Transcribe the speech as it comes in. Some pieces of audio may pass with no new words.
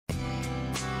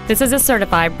This is a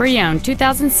certified pre-owned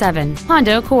 2007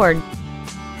 Honda Accord.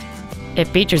 It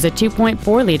features a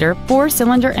 2.4-liter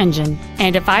four-cylinder engine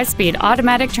and a 5-speed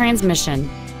automatic transmission.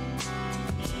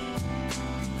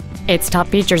 Its top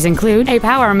features include a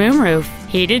power moonroof,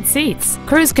 heated seats,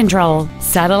 cruise control,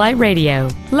 satellite radio,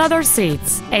 leather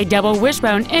seats, a double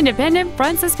wishbone independent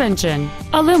front suspension,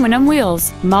 aluminum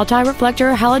wheels,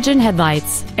 multi-reflector halogen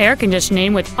headlights, air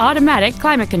conditioning with automatic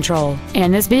climate control,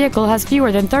 and this vehicle has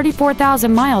fewer than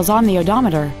 34,000 miles on the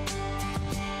odometer.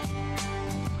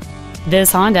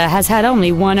 This Honda has had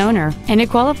only one owner, and it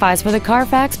qualifies for the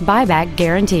Carfax buyback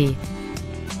guarantee.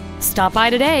 Stop by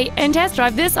today and test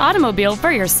drive this automobile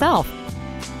for yourself.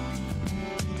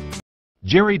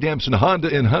 Jerry Damson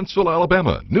Honda in Huntsville,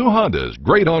 Alabama. New Hondas,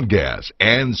 great on gas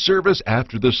and service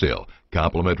after the sale.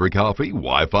 Complimentary coffee,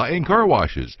 Wi-Fi, and car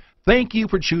washes. Thank you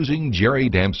for choosing Jerry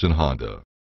Damson Honda.